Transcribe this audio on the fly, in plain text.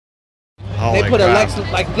Oh, they put a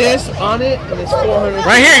Lexus like this on it, and it's 400.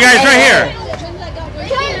 Right here, guys, right here.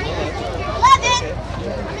 11.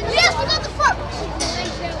 Yes, we got the front.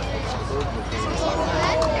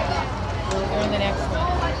 We're in the next one.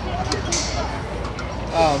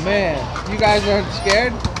 Oh man, you guys aren't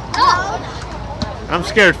scared? No. I'm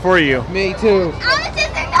scared for you. Me too. I was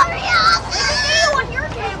just in the real. You on your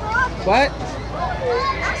camera. What?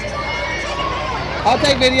 I'll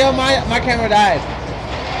take video. My camera died.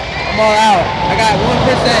 I'm all out. I got 1%.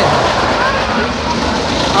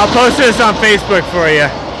 I'll post this on Facebook for you.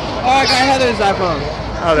 Oh, I got Heather's iPhone.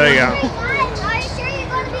 Oh, there you go. Are you sure you're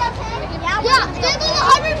going to be okay? Yeah, they're going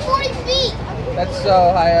 140 feet. That's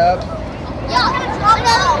so high up. Yeah,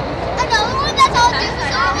 another one that's all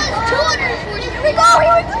different. So it was 240. Here we go.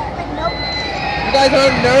 Nope. You guys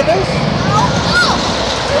aren't nervous? No.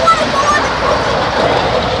 We want to go on the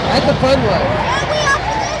cookie. That's a fun one. Are we up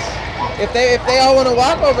for this? If they all want to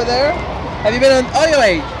walk over there, have you been on? Oh,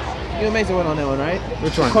 wait. You and Mason went on that one, right?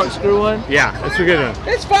 Which one? Corkscrew one. Yeah, that's a good one.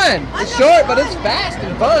 It's fun. It's short, but it's fast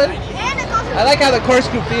and fun. I like how the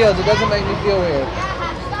corkscrew feels. It doesn't make me feel weird.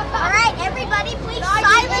 All right, everybody, please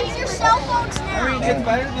silence your cell phones now. It's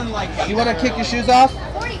better than like. You want to kick your shoes off? No.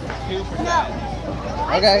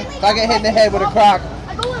 Okay. If I get hit in the head with a crock.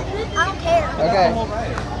 I don't care. Okay.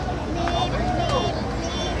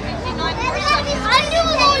 I do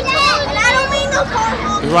like that, and I don't mean no car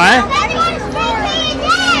home. What?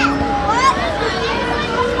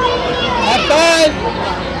 Have fun.